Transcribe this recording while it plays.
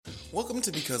Welcome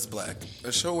to Because Black,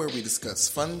 a show where we discuss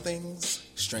fun things,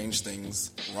 strange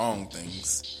things, wrong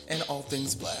things, and all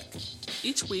things black.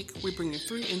 Each week, we bring you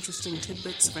 3 interesting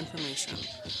tidbits of information.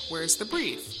 Where's the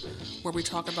brief? Where we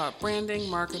talk about branding,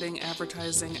 marketing,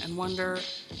 advertising, and wonder,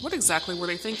 what exactly were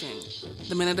they thinking?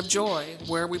 The Minute of Joy,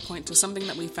 where we point to something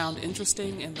that we found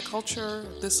interesting in the culture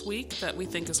this week that we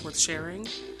think is worth sharing.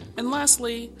 And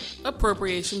lastly,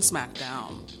 Appropriation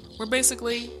Smackdown, where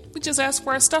basically, we just ask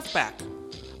for our stuff back.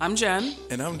 I'm Jen.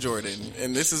 And I'm Jordan,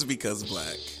 and this is Because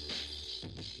Black.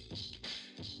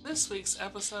 This week's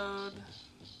episode,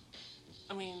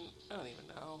 I don't even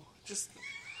know.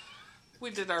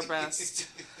 We did our best.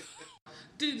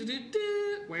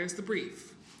 Where's the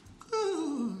brief?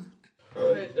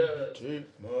 Jordan,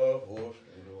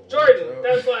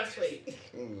 that was last week.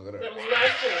 That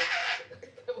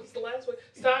was last week.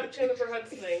 Stop Jennifer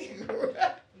Hudson's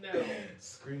No.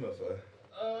 Screamify.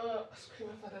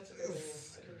 Screamify, that's a good name.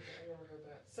 I never heard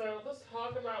that. So let's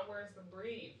talk about where's the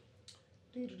brief.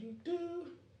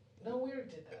 No, we already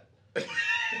did that.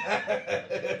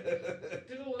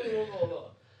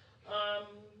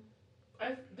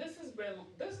 This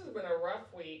has been a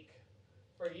rough week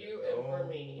for you and for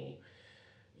me.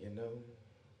 You know,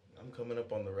 I'm coming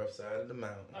up on the rough side of the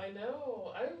mountain. I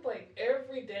know. I was like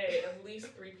every day, at least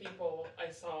 3 people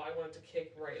I saw I wanted to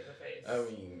kick right in the face. I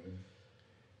mean,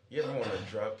 you ever want to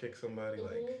drop kick somebody?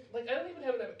 Like I don't even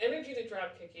have enough energy to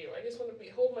drop kick you. I just want to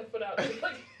hold my foot out and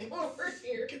over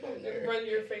here and run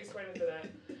your face right into that.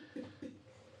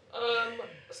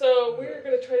 So we're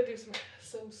gonna try to do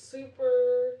some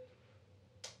super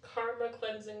karma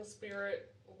cleansing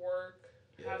spirit work.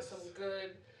 Yes. Have some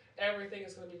good. Everything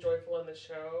is going to be joyful on the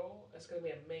show. It's going to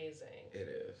be amazing. It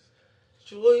is.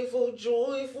 Joyful,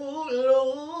 joyful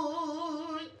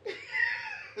Lord.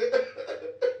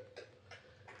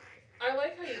 I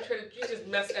like how you just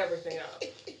mess everything up.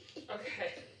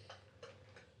 Okay.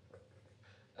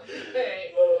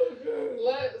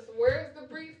 Where's the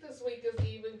brief this week is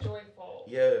even joyful?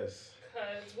 Yes.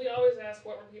 Because we always ask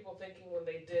what were people thinking when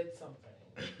they did something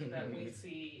that we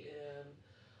see in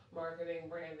marketing,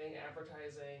 branding,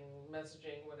 advertising,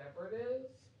 messaging, whatever it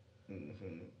is.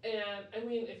 Mm-hmm. And,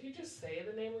 if you just say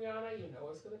the name Rihanna, you know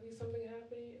it's going to be something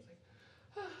happy. It's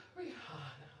like,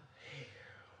 Rihanna.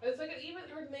 It's like, even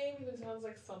her name even sounds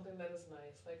like something that is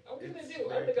nice. Like, what are you going to do? I'm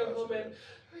going to go home and,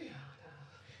 Rihanna.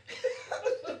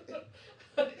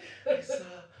 It's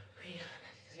Rihanna.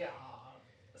 Yeah.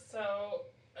 So,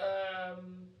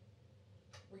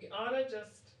 Rihanna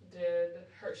just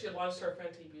she launched her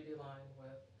Fenty beauty line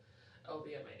with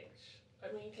LVMH.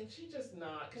 Can she just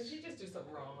do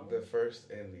something wrong? The first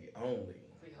and the only.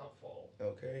 Be helpful.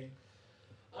 Okay.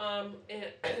 And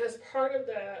as part of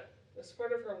her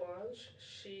launch,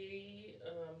 she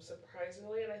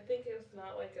surprisingly, and I think it's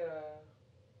not like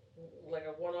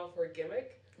a one-off or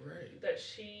gimmick, right? That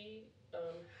she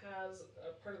has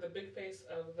a part of the big face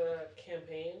of the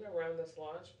campaign around this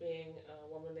launch being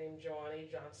a woman named Joanie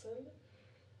Johnson,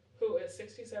 who is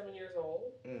 67 years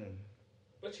old. Mm.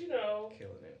 But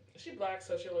killing it. She's black,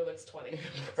 so she only looks 20.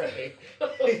 Right.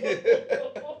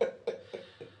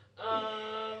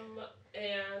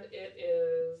 And it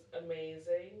is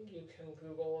amazing. You can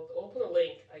Google. We'll put a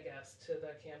link, I guess, to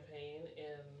the campaign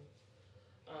in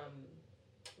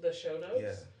the show notes.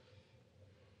 Yeah.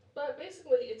 But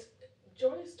basically,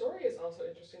 Joanie's story is also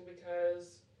interesting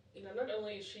because not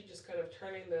only is she just kind of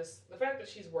turning the fact that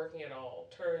she's working at all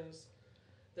turns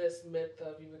this myth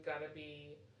of you've got to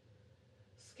be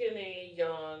skinny,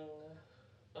 young,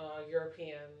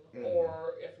 European,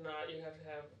 or if not, you have to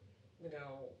have,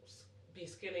 be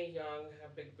skinny, young,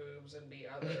 have big boobs, and be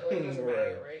other. It doesn't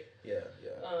matter, right? Yeah.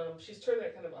 She's turned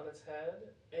that kind of on its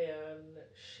head, and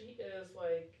she is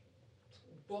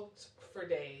booked for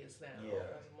days now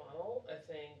as a model. I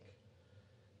think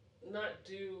not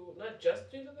just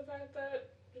due to the fact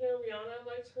that Rihanna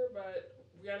likes her, but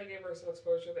Rihanna gave her some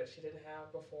exposure that she didn't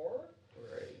have before.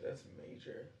 Right, that's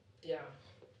major. Yeah.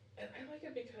 And I like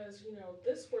it because,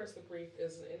 this Where's the Brief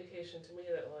is an indication to me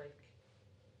that,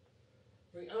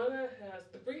 Rihanna has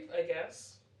the brief, I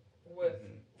guess,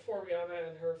 for Rihanna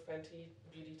and her Fenty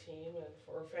beauty team and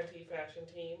for Fenty fashion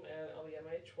team and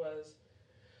LVMH was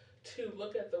to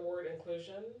look at the word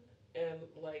inclusion and,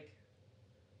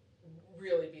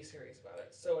 really be serious about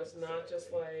it. So it's not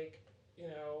just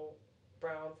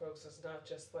brown folks, it's not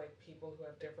just people who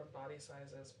have different body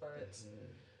sizes, but it's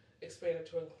expanded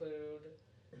to include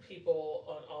people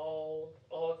on all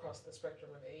across the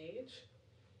spectrum of age.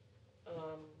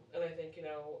 And I think,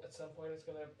 at some point it's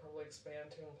going to probably expand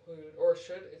to include, or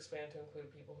should expand to include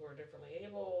people who are differently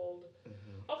abled,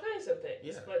 all kinds of things.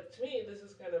 Yeah. But to me, this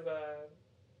is kind of a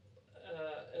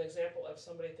an example of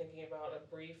somebody thinking about a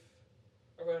brief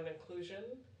around inclusion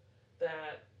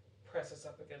that presses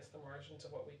up against the margins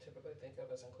of what we typically think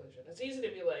of as inclusion. It's easy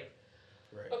to be like,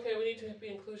 Right. okay, we need to be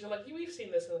inclusion. Like, we've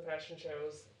seen this in the fashion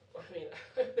shows. I mean,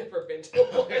 I've never been to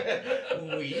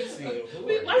one. We've seen.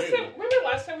 Remember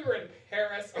last time we were in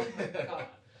Paris? Oh my god.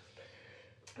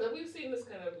 But we've seen this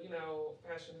kind of,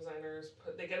 fashion designers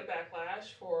they get a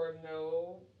backlash for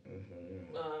no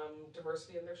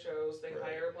diversity in their shows. They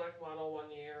hire a black model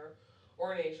one year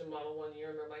or an Asian model one year,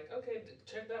 and they're like, okay,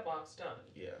 check that box, done.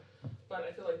 Yeah. But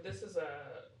I feel like this is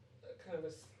a kind of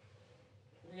a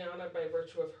Rihanna, by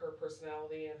virtue of her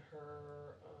personality and her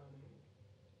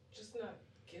just not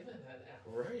given an F.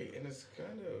 Right, and it's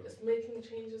kind of... It's making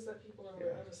changes that people are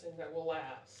noticing that will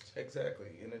last. Exactly,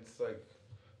 and it's like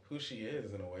who she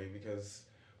is in a way, because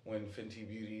when Fenty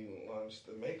Beauty launched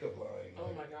the makeup line,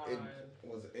 oh my god,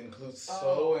 it was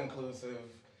so inclusive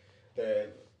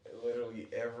that literally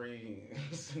every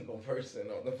single person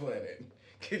on the planet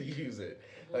could use it.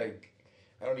 Mm-hmm. Like,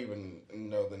 I don't even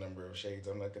know the number of shades.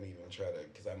 I'm not going to even try to,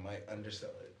 because I might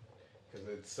undersell it. Because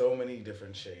it's so many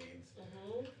different shades.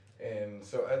 Mm-hmm. And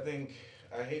so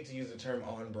I hate to use the term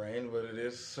on brand, but it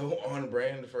is so on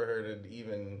brand for her to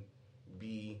even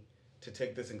to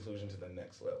take this inclusion to the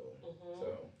next level. Mm-hmm.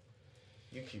 So,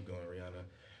 you keep going, Rihanna.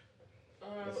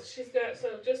 She's got,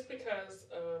 just because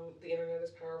the internet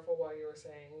is powerful, while you were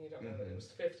saying, you don't know that it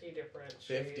was 50 different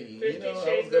shades. 50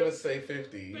 I was going to say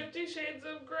 50. 50 shades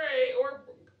of gray, or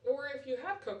if you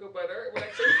have cocoa butter, it would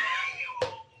actually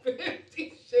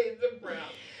 50 shades of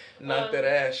brown. Knock that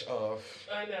ash off.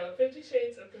 I know. 50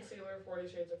 shades of concealer, 40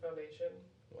 shades of foundation.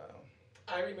 Wow.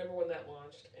 I remember when that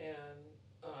launched, and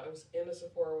I was in a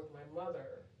Sephora with my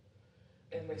mother,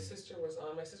 and my sister was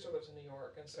on. My sister lives in New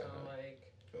York, and so,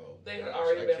 they had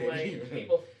already been,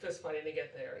 people fist fighting to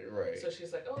get there. Right. So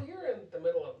she's like, oh, you're in the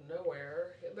middle of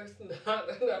nowhere. There's not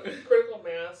enough critical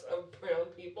mass of brown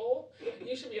people.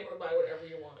 You should be able to buy whatever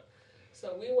you want.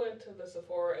 So we went to the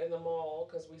Sephora in the mall,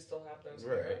 because we still have those.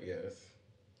 Right, yes.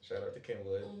 Shout out to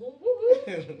Kenwood.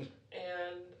 Mm-hmm.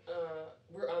 And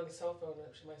we're on the cell phone,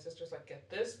 and my sister's like, get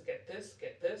this, get this,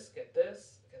 get this, get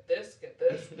this, get this, get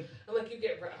this. And like,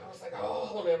 I was like,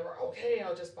 oh, whatever. Okay,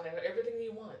 I'll just buy everything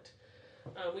you want.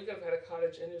 We could have had a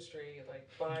cottage industry, like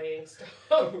buying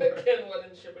stuff at Kenwood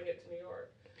and shipping it to New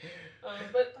York.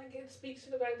 But like, it speaks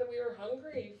to the fact that we were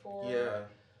hungry for,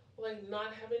 like,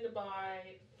 not having to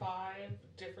buy 5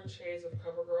 different shades of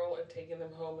CoverGirl and taking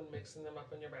them home and mixing them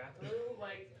up in your bathroom,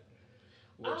 like.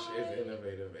 Which is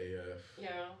innovative AF.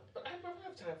 Yeah, but I don't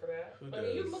have time for that. Who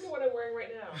does? You look at what I'm wearing right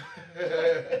now.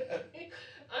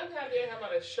 I'm happy I have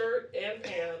on a shirt and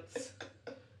pants,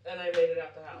 and I made it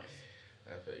out the house.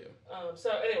 I feel you. So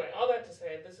anyway, all that to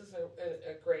say, this is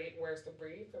a great Where's the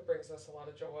Brief. It brings us a lot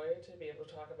of joy to be able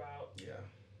to talk about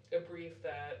a brief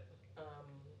that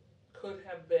could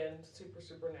have been super,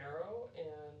 super narrow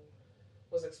and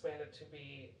was expanded to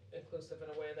be inclusive in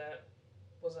a way that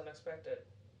was unexpected.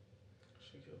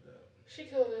 She killed that. She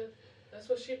killed it. That's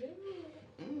what she did.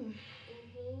 Mm-hmm.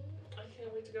 I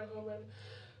can't wait to go home and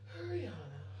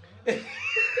Rihanna.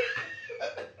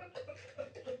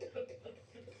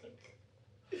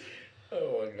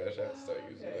 Oh my gosh, I have to start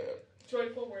using that.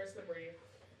 Joyful, Where's the Brief?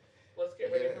 Let's get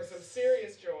ready for some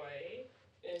serious joy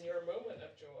in your moment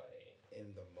of joy.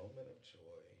 In the moment of joy.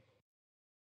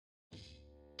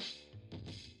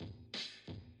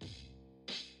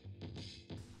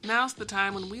 Now's the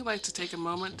time when we like to take a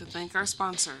moment to thank our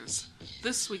sponsors.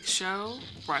 This week's show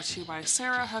brought to you by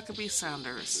Sarah Huckabee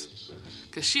Sanders,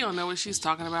 because she don't know what she's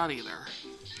talking about either.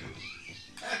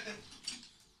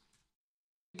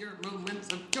 Your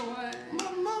moments of joy,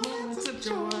 moments of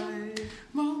joy,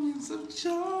 moments of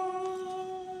joy.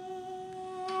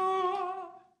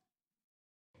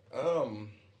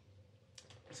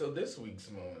 So this week's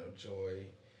moment of joy,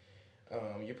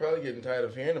 you're probably getting tired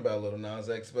of hearing about Lil Nas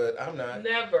X, but I'm not.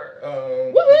 Never.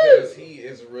 Because he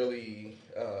is really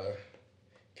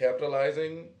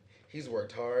capitalizing. He's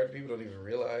worked hard. People don't even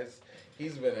realize.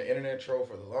 He's been an internet troll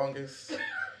for the longest.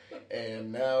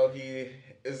 And now he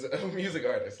is a music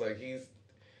artist. Like,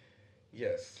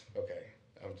 yes, okay.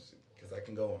 Because I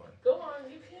can go on. Go on,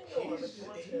 you can go on if you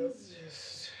want to.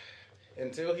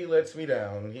 Until he lets me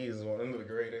down, he is one of the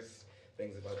greatest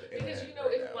things about the internet.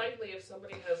 Because, it's likely if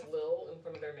somebody has Lil in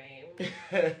front of their name,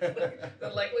 the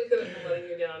likelihood of them letting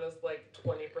you down is like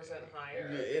 20% higher.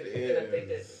 It is. Than if they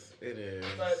didn't. It is.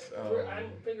 But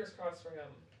I'm fingers crossed for him.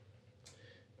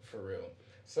 For real.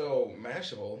 So,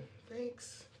 Mashable,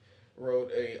 thanks,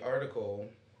 wrote an article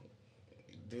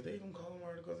Do they even call them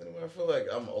articles anymore? I feel like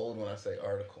I'm old when I say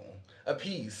article. A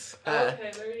piece.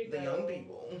 Okay, there you The go. young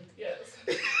people. Yes.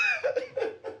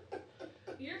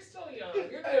 You're still young.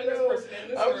 You're the youngest person in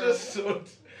this room. I'm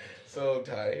just so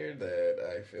tired that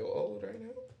I feel old right now.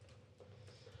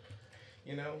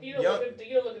 You know? You don't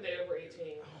look a day over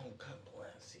 18. Oh, God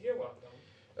bless you. You're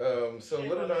welcome. So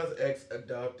Lil Nas X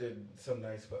adopted some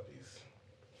nice puppies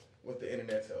with the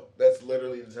internet's help. That's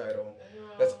literally the title.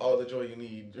 That's all the joy you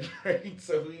need, right?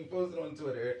 So he posted on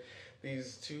Twitter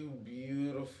these two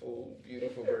beautiful,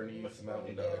 beautiful Bernese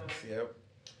mountain dogs. Yep.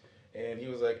 And he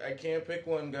was like, I can't pick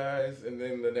one, guys. And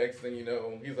then the next thing you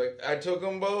know, he's like, I took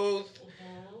them both.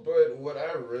 Mm-hmm. But what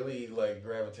I really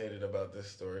gravitated about this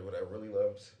story, what I really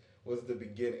loved, was the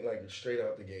beginning, straight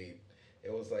out the gate.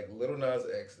 It was like Lil Nas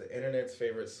X, the internet's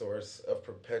favorite source of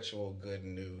perpetual good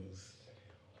news.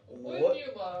 Wouldn't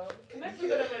you love? Can I put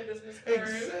that on my business card?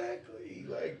 Exactly.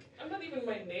 I'm not even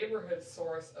my neighborhood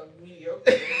source of mediocre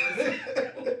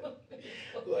news.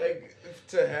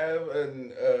 To have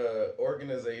an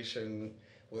organization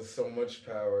with so much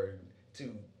power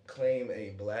to claim a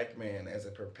black man as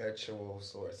a perpetual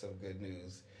source of good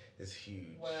news is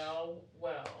huge. Well.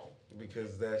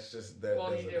 Because that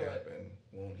doesn't happen.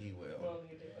 Won't he will. Won't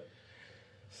he do it?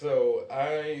 So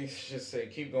I just say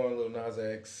keep going, Lil Nas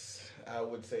X. I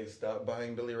would say stop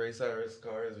buying Billy Ray Cyrus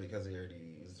cars because he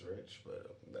already is rich,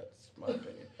 but that's my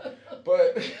opinion.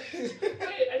 But wait,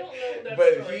 I don't know that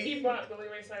but story. He bought Billy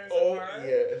Ray Cyrus a car.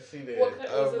 Yes, he did. What kind,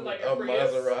 was it like a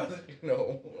Prius? Maserati?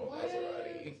 No, what?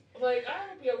 Maserati. I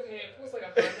would be okay if it was like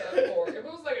a Honda Accord. If it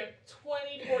was like a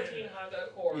 2014 Honda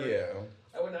Accord, yeah,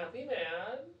 I would not be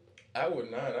mad. I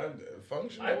would not.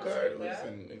 Functional car.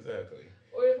 Listen, exactly.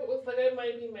 Or if it was I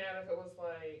might be mad if it was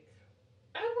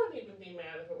I wouldn't even be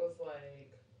mad if it was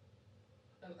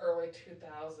an early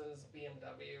 2000s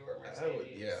BMW or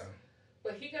Mercedes. Yeah.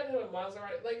 But he got him a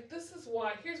Maserati. This is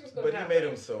why. Here's what's going to happen. But he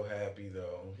made him so happy,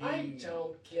 though. I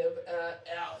don't give a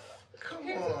F. Come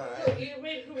on. You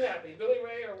made who happy? Billy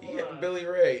Ray or Lil Nas? Yeah, Billy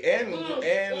Ray. And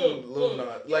Lil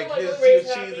Nas.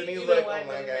 His cheese, and he's like, oh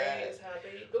my God. Ray is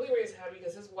happy? Billy Ray is happy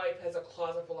because his wife has a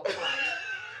closet full of pot.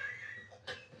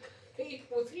 He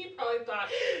probably thought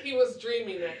he was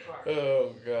dreaming that car.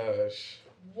 Oh, gosh.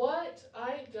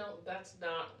 That's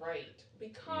not right.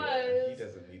 Because he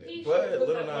doesn't need it. He but should put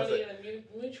Lil that Nas, money in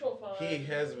a mutual fund. He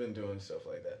has been doing stuff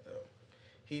like that, though.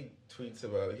 He tweets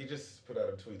about it. He just put out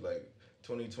a tweet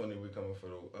 2020, we're coming for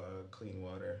the clean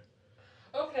water.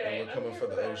 Okay, and we're coming for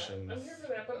the oceans. I'm here for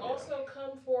that, but also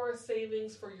come for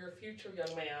savings for your future,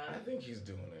 young man. I think he's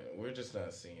doing it. We're just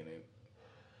not seeing it.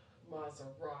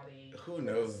 Maserati. Who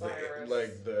knows? Cyrus.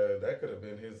 That could have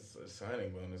been his signing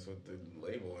bonus with the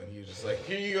label, and he was just like,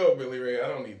 "Here you go, Billy Ray. I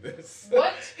don't need this."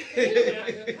 What? Can you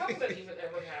imagine? How would that even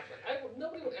ever happen?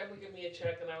 Nobody would ever give me a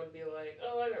check, and I would be like,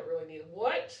 "Oh, I don't really need it."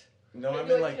 What? No, I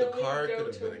mean the car could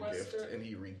have been a gift, and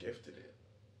he regifted it.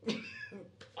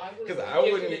 Because I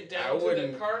wouldn't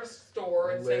to the car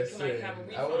store and listen, said, "Can I have a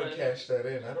refund?" I would have cashed that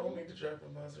in. I don't need to drive a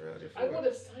Maserati. I would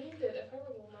have signed it if I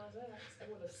were Lil Nas X. I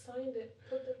would have signed it.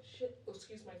 Put that shit. Oh,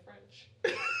 excuse my French.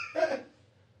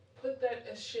 Put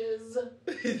that shiz on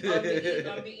the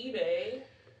eBay.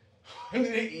 On the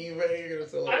eBay, you're gonna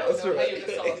sell a Maserati. I don't know how you're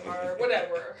gonna sell a car.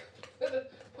 Whatever.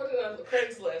 Put it on the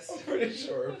Craigslist. I'm pretty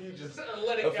sure if you just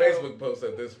let it go. Facebook post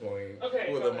at this point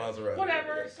with a Maserati.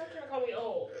 Whatever. Stop trying to call me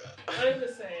old. I'm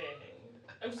just saying.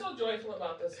 I'm so joyful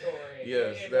about this story.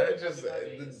 Yes,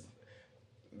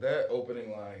 that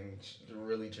opening line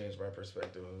really changed my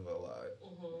perspective of a lot.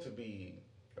 Mm-hmm. To be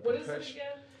what is it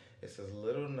again? It says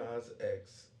Lil Nas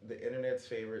X, the internet's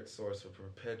favorite source of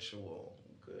perpetual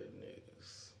good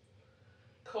news.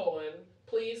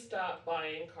 Please stop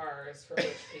buying cars for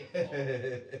rich people.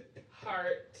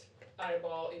 Heart,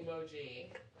 eyeball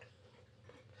emoji.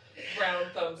 Brown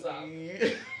thumbs up.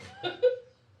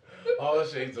 All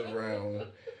shades of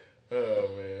brown. Oh,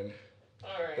 man.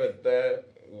 All right. But that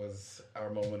was our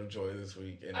moment of joy this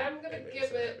week. And I'm going to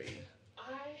give it... Happy.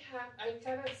 I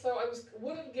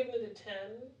would have given it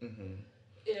a 10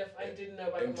 if I didn't know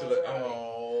about the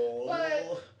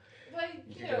Maserati. But,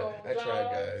 I tried,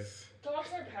 guys. Dogs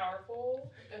are powerful,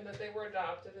 and that they were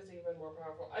adopted is even more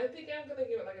powerful. I think I'm going to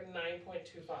give it a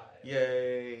 9.25.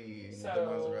 Yay! So, the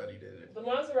Maserati did it. The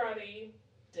Maserati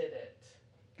did it.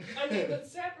 I mean, the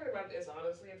sad part about it is,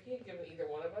 honestly, if he had given either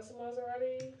one of us a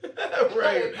Maserati,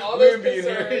 right, all those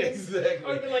concerns, exactly. I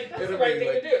would be like, that's the right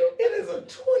thing to do. It is a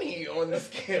 20 on the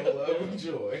scale of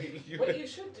joy. What you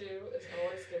should do is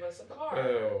always give us a car.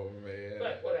 Oh, man.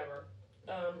 But whatever.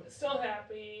 Still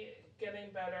happy,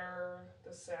 getting better.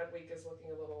 The sad week is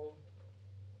looking a little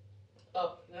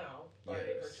up now by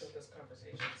virtue of this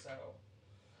conversation. So,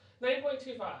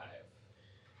 9.25.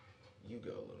 You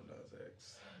go, Lil Nas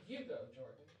X. You go,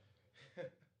 Jordan.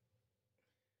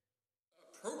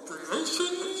 Appropriation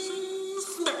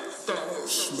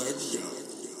Smackdown.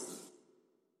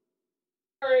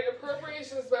 All right,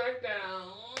 Appropriations Back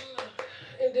Down.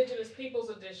 Indigenous Peoples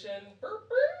Edition. Burp,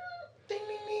 burp. Ding,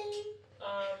 ding, ding.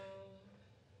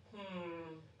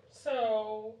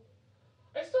 So,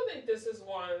 I still think this is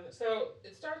one. So,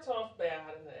 it starts off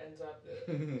bad and it ends up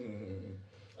good.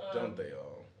 Don't they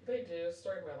all? They do.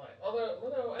 Story of my life. Although,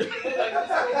 no, I feel like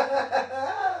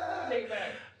take it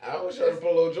back. I was trying to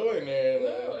put a little joy in there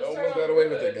and almost got away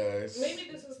with it, guys. Maybe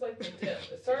this is like the dip.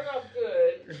 It started off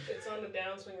good. It's on the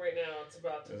downswing right now. It's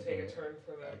about to take a turn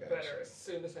for the better as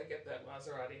soon as I get that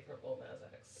Maserati for Lil Nas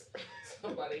X.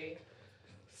 Somebody.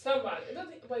 It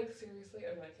doesn't, like, seriously,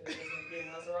 I'm not kidding. It doesn't have to be a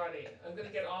Maserati. I'm going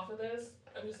to get off of this.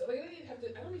 I'm just, like, I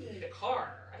don't even need a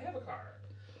car. I have a car.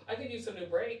 I could use some new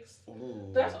brakes.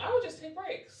 Ooh. I would just take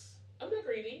brakes. I'm not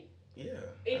greedy. Yeah.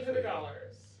 $800.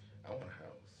 I want a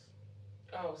house.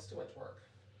 Oh, it's too much work.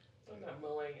 I'm not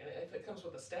mowing, and if it comes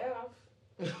with a staff,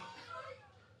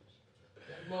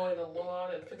 mowing the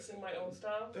lawn and fixing my own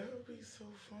stuff. That would be so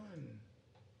fun.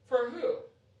 For who?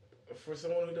 For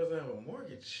someone who doesn't have a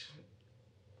mortgage.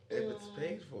 If it's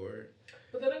paid for.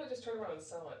 But then I would just turn around and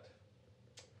sell it.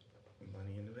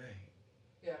 Money in the bank.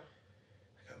 Yeah.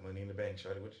 I got money in the bank,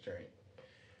 shawty, what you drink?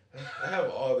 I have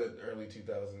all the early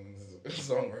 2000s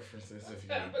song references. What's if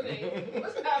happening? You need.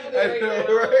 What's happening I right know,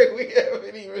 now? right? We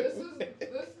haven't even. This is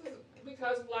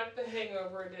because Black the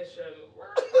Hangover edition.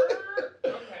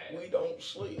 Okay. We don't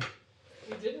sleep.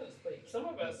 We didn't sleep. Some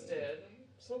of us did.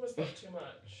 Some of us slept too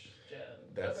much, Jen.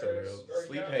 That's Others a real.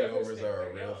 Sleep young, hangovers are a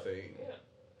they're real young. thing. Yeah.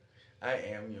 I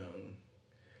am young.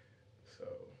 So,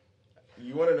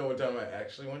 you want to know what time I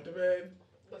actually went to bed?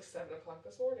 Like 7 o'clock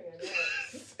this morning, I know.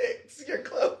 6. You're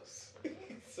close.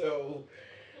 So,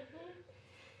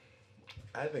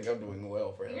 I think I'm doing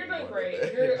well for You're having doing gone to great.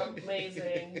 bed. You're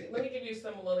amazing. Let me give you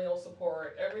some millennial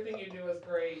support. Everything you do is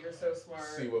great. You're so smart.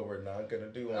 See what we're not going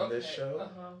to do on this show?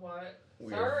 What?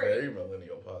 We are very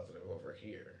millennial positive over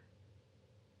here.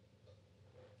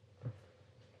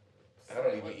 I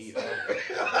don't even eat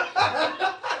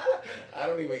I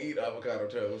don't even eat avocado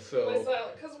toast. So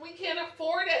because we can't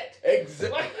afford it.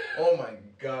 Exactly. Oh my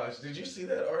gosh! Did you see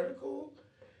that article?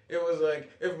 It was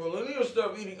like, if millennials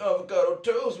stop eating avocado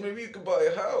toast, maybe you could buy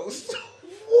a house.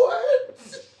 What?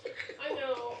 I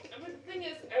know. I mean, the thing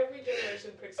is, every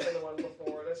generation picks on the one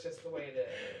before. That's just the way it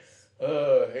is.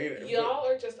 Hate it. Y'all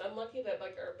are just unlucky that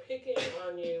are picking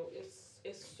on you. It's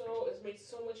made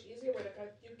so much easier by the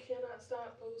fact you cannot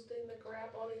stop posting the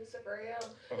crap on Instagram.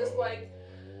 It's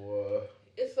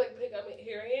it's like pick on me.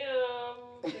 Here I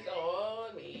am. Pick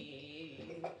on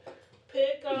me.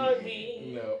 Pick on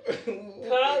me. No.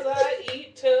 'Cause I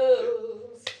eat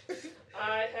toast.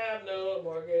 I have no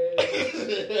mortgage. I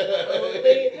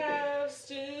only have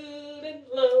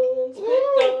student loans.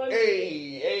 Pick on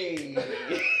me. Hey.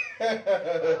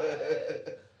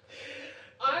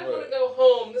 I want to go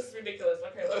home. This is ridiculous.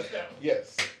 Okay, let's go.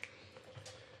 Yes.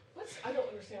 I don't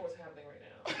understand what's happening right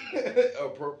now.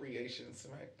 Appropriation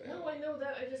smackdown. No, I know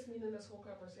that. I just mean in this whole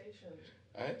conversation.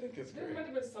 I think it's There great. might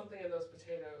have been something in those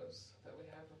potatoes that we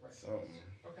have for breakfast. Something.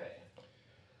 Okay.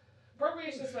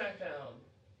 Appropriation smackdown.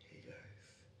 Hey guys.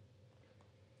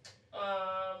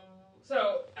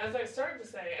 So, as I started to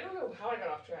say, I don't know how I got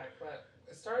off track, but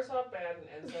it starts off bad and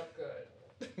ends up good.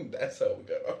 That's how we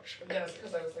got off track. Yes,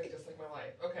 because I was like, just like my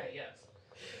life. Okay, yes.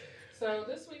 So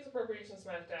this week's Appropriation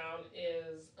Smackdown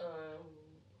is,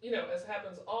 as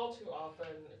happens all too often,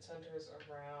 it centers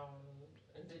around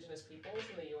Indigenous peoples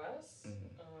in the U.S.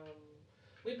 Mm-hmm.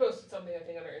 We posted something, I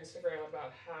think, on our Instagram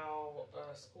about how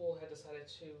a school had decided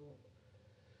to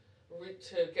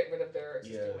get rid of their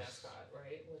existing mascot,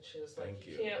 right? Which is like,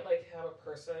 you can't have a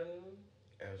person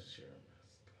as your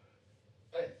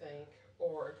mascot, I think,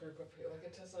 or a group of people. Like,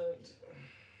 it doesn't.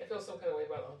 I feel some kind of way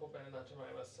about Uncle Ben and Aunt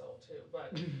Jemima still too,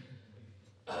 but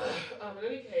in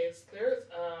any case, there's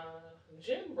a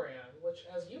gin brand, which,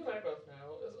 as you and I both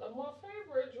know, is my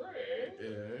favorite drink.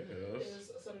 Yes.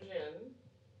 Is some gin,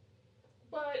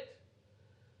 but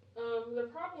the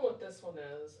problem with this one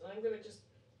is, and I'm gonna just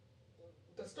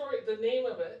the name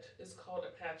of it is called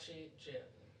Apache Gin.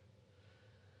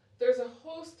 There's a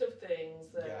host of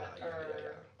things that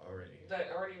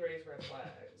already raise red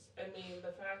flags. I mean,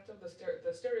 the fact of the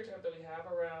stereotype that we have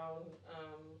around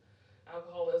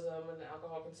alcoholism and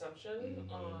alcohol consumption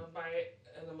by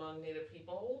and among Native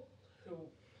people, who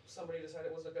somebody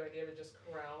decided it was a good idea to just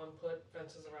corral and put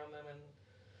fences around them in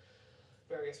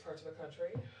various parts of the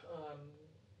country,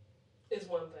 is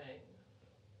one thing.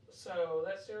 So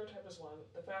that stereotype is one.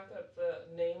 The fact that the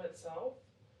name itself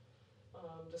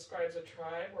describes a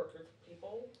tribe or a group of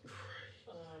people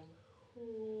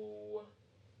who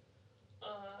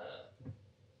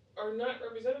are not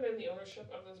represented in the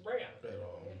ownership of this brand. At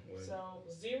all. Right? So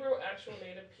 0 actual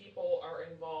native people are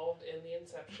involved in the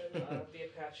inception of the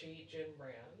Apache gin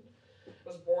brand. It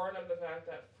was born of the fact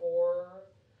that 4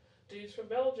 dudes from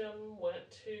Belgium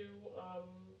went to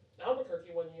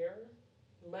Albuquerque one year,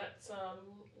 met some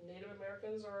Native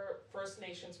Americans or First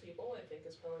Nations people, I think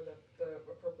is probably the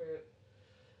appropriate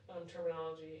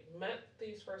terminology, met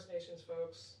these First Nations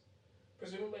folks,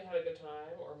 presumably had a good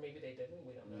time, or maybe they didn't,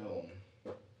 we don't know.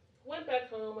 Went back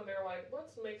home and they're like,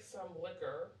 let's make some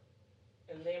liquor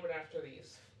and name it after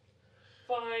these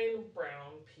fine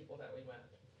brown people that we met.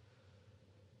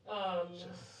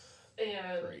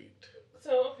 And great.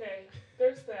 So okay,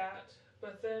 there's that.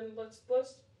 But then let's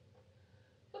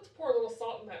pour a little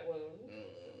salt in that wound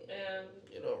and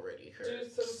it already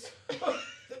hurts.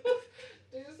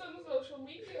 do some social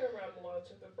media around the launch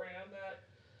of the brand that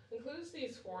includes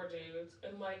these 4 dudes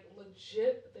and like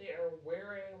legit they are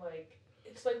wearing like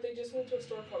it's like they just went to a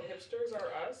store called Hipsters R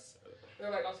Us.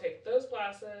 They're like, I'll take those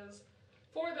glasses,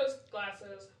 4 of those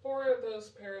glasses, 4 of those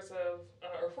pairs of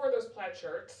or 4 of those plaid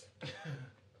shirts.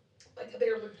 Like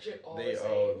they're legit all the same.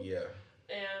 Oh yeah.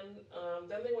 And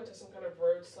then they went to some kind of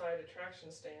roadside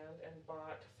attraction stand and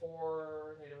bought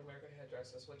 4 Native American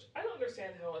headdresses, which I don't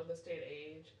understand how in this day and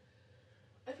age.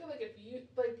 I feel like if you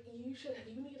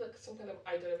need like some kind of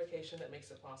identification that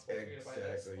makes it possible for you to buy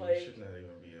this. Like, you should not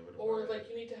even be able to. Or like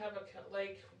you need to have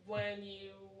when you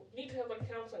need to have a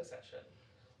counseling session.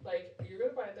 Like you're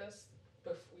gonna buy this,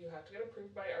 but you have to get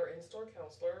approved by our in-store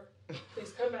counselor.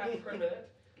 Please come back for a minute.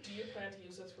 Do you plan to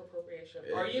use this for appropriation?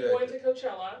 Exactly. Are you going to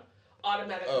Coachella?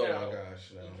 Automatic no. Oh my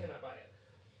gosh, no. You cannot buy it.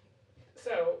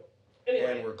 So,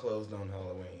 anyway. And we're closed on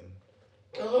Halloween.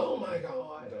 Oh my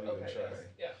god. Don't even try.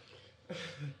 Yes. Yeah.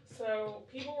 So,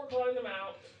 people were calling them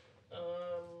out,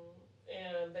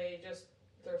 and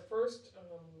their first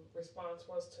response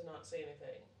was to not say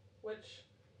anything, which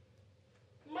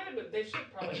might have been, they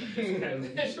should probably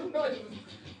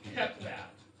have kept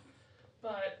that.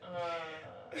 But,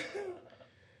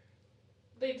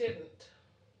 they didn't.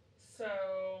 So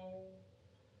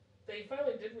they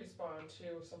finally did respond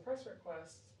to some press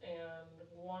requests, and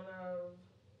one of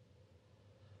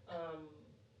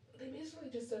they basically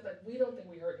just said that we don't think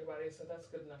we hurt anybody, so that's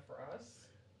good enough for us.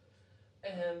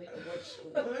 And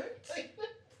what?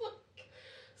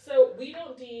 So we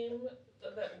don't deem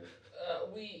that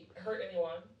we hurt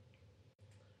anyone.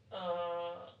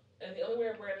 And the only way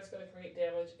our brand is going to create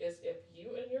damage is if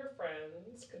you and your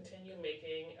friends continue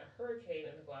making a hurricane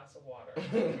in a glass of water.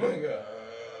 Oh my god.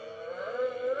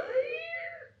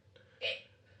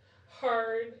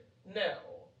 Hard no.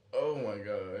 Oh my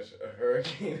gosh. A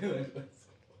hurricane in a glass of water.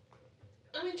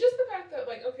 I mean, just the fact that,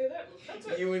 like, okay, that's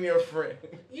a, you and your friend.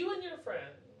 You and your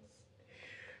friends.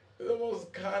 The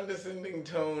most condescending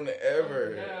tone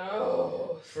ever.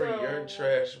 No. For your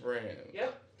trash brand.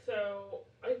 Yep. So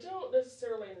I don't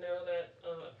necessarily know that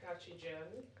Apache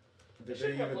Gin. Did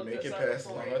they even make it past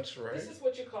launch, right? This is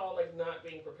what you call like not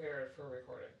being prepared for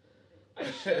recording.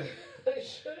 I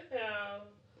should have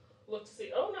looked to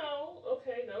see. Oh no,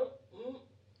 okay, no.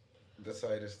 The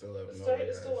site is still up. The site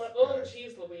is still up. Oh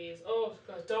jeez, Louise. Oh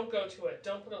God, don't go to it.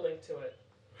 Don't put a link to it.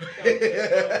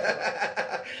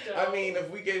 I mean, if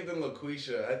we gave them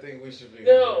LaQuisha, I think we should be.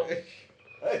 No.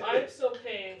 I'm still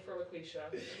paying for LaQuisha.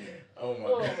 Oh my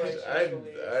gosh.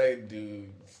 I do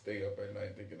stay up at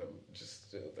night thinking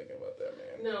still thinking about that,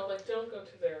 man. No, like don't go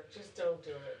to there. Just don't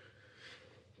do it.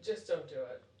 Just don't do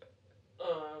it.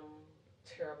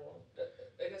 Terrible.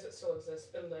 I guess it still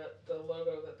exists in the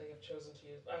logo that they have chosen to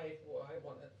use. I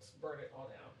want to burn it all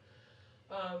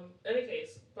down. Any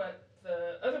case, but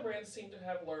the other brands seem to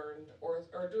have learned or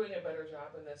are doing a better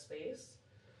job in this space.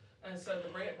 And so to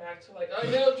bring it back to like, oh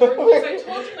no, Jordan, I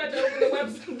told you not to open the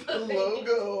website. The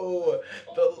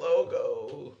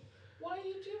logo. Why do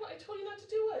you do it? I told you not to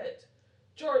do it.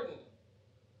 Jordan.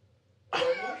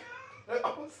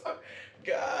 I'm sorry.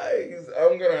 Guys,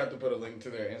 I'm going to have to put a link to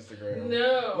their Instagram.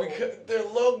 No. Because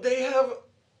they have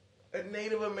a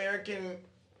Native American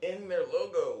in their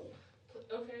logo.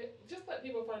 Okay, just let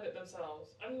people find it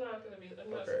themselves. I'm not supporting this.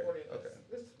 Okay.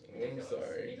 This is ridiculous. I'm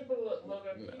sorry. You can put a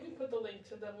logo. No. You can put the link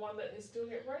to the one that is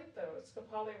doing it right, though. It's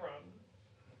Kapali rum.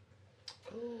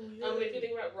 Oh, yeah. If you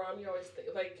think about rum, you always think,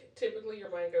 like, typically your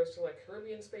mind goes to, like,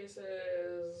 Caribbean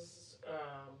spaces,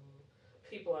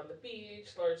 people on the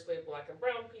beach, largely black and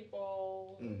brown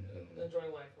people,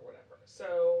 enjoying life or whatever.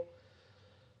 So,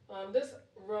 this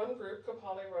rum group,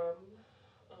 Kapali Rum,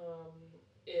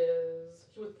 is,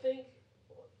 you would think,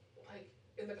 like,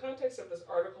 in the context of this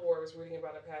article where I was reading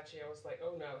about Apache, I was like,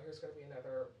 oh no, here's going to be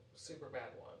another super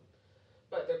bad one.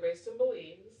 But they're based in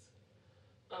Belize,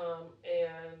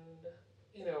 and,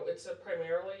 you know, it's a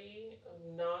primarily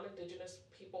non-Indigenous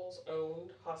peoples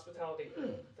owned hospitality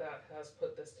group that has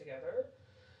put this together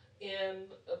in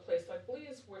a place like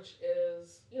Belize, which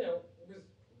is, you know,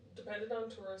 dependent on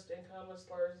tourist income. It's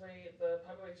largely, the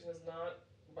population is not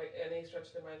by any stretch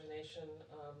of the imagination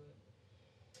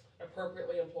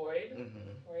appropriately employed,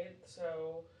 right?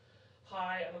 So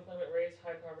high unemployment rates,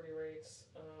 high poverty rates,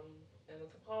 and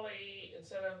Kapali,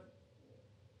 instead of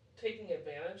taking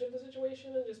advantage of the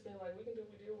situation and just being like, we can do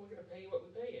what we do, we're going to pay you what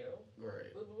we pay you.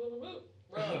 Right. Boop, boop, boop,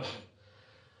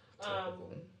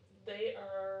 boop, they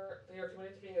are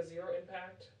committed to being a zero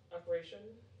impact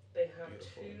operation. They have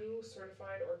Beautiful. 2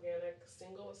 certified organic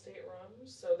single estate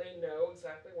rums, so they know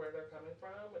exactly where they're coming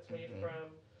from. It's made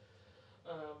from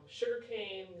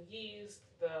sugarcane, yeast,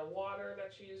 the water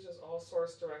that's used is all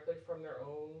sourced directly from their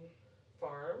own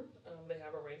farm. They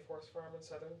have a rainforest farm in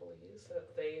southern Belize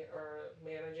that they are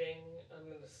managing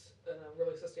in a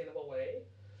really sustainable way,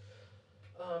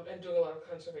 and doing a lot of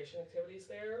conservation activities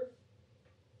there.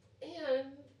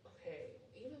 And, okay,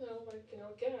 even though, like, you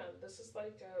know, again, this is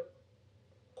like a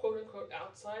quote-unquote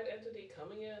outside entity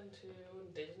coming into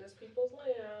Indigenous people's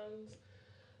lands,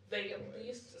 they at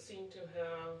least seem to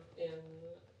have, in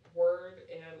word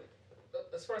and,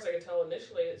 as far as I can tell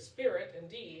initially, spirit,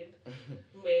 indeed,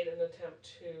 made an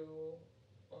attempt to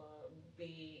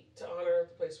honor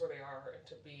the place where they are and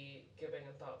to be giving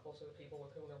and thoughtful to the people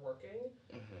with whom they're working.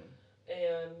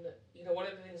 And, you know, one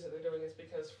of the things that they're doing is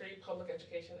because free public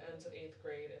education ends at 8th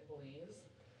grade in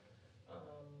Belize,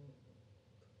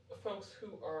 folks who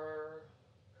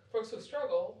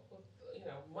struggle with, you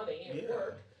know, money and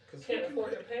work can't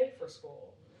afford to pay for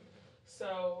school.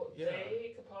 So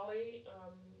they, Kapali,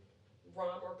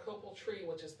 Rum or Copal Tree,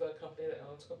 which is the company that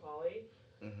owns Kapali,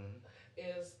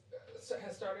 has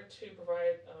started to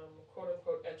provide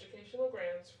quote-unquote educational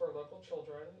grants for local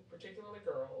children, particularly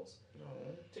girls,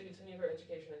 to continue their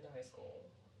education into high school.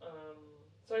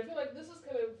 So I feel like this is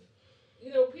kind of,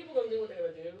 you know, people don't do what they're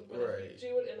going to do, but if you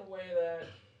do it in a way that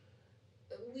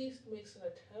at least makes an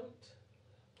attempt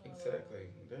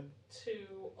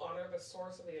to honor the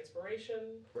source of the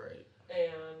inspiration. Right.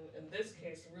 And in this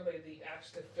case, really the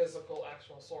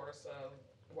actual source of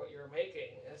what you're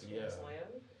making as from this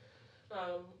land.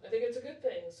 I think it's a good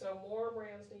thing. So more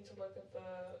brands need to look at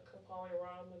the Kapali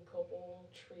Rum and Copal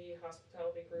Tree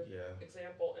Hospitality Group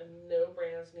example, and no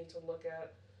brands need to look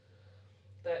at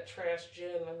that trash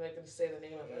gin. I'm not going to say the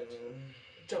name of it.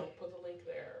 Don't put the link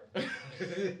there.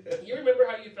 You remember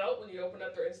how you felt when you opened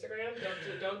up their Instagram?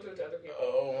 Don't do it to other people.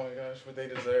 Oh my gosh, what they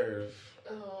deserve.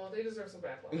 Oh, they deserve some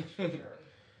backlash, for sure.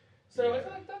 So I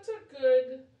feel like that's a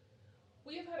good...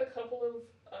 We have had a couple of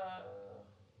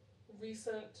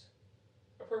recent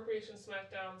appropriation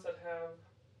smackdowns that have...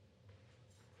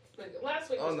 Like, last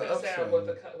week was kind of sad with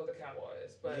the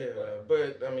Cowboys. But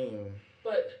I mean...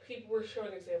 But people were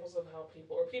showing examples of how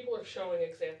people are showing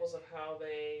examples of how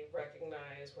they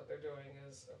recognize what they're doing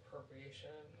as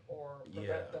appropriation or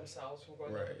prevent themselves from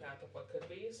going down the path of what could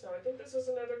be. So I think this is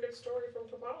another good story from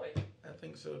Kapali. I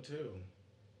think so too.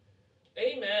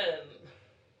 Amen.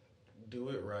 Do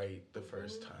it right the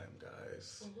first time,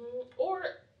 guys.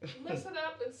 Or mess it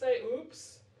up and say,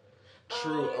 oops.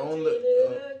 True.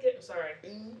 Sorry.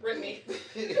 Brittany.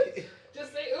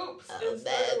 Just say oops and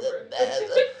start over.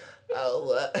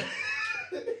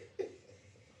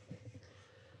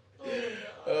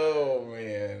 Oh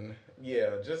man,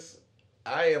 yeah.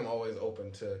 I am always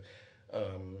open to,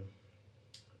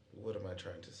 what am I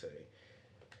trying to say?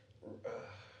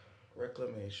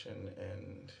 Reclamation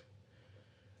and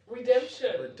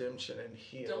redemption and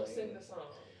healing. Don't sing the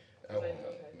song.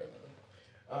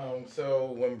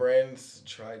 So when brands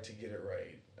try to get it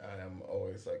right, I'm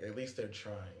always like, at least they're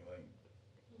trying. Like,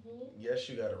 yes,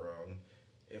 you got it wrong.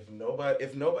 If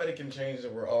nobody can change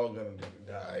it, we're all gonna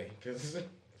die. Yes,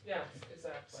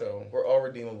 exactly. So we're all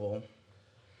redeemable.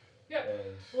 Yeah.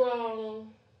 Well,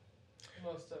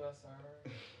 most of us are.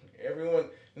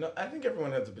 I think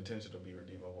everyone has the potential to be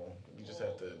redeemable. You just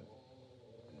have to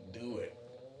do it.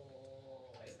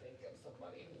 I think of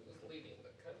somebody who's leading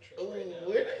the country right now.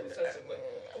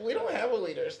 We don't have a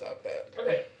leader. Stop that.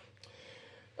 Okay.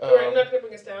 I'm not gonna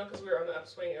bring us down because we're on the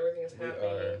upswing. Everything is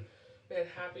happy. We had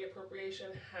happy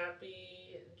appropriation,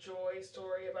 happy joy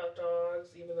story about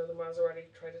dogs, even though the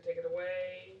Maserati tried to take it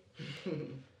away,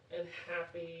 and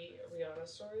happy Rihanna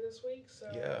story this week. So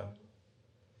I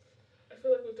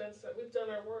feel like we've done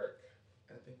our work.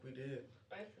 I think we did.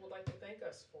 I would like to thank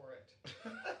us for it.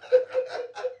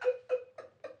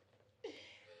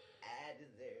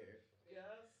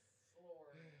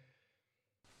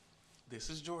 This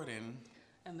is Jordan.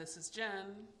 And this is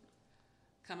Jen.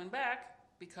 Coming back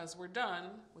because we're done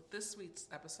with this week's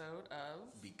episode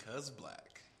of Because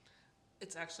Black.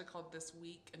 It's actually called This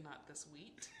Week and not This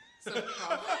Wheat.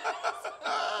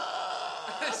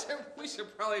 So we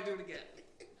should probably do it again.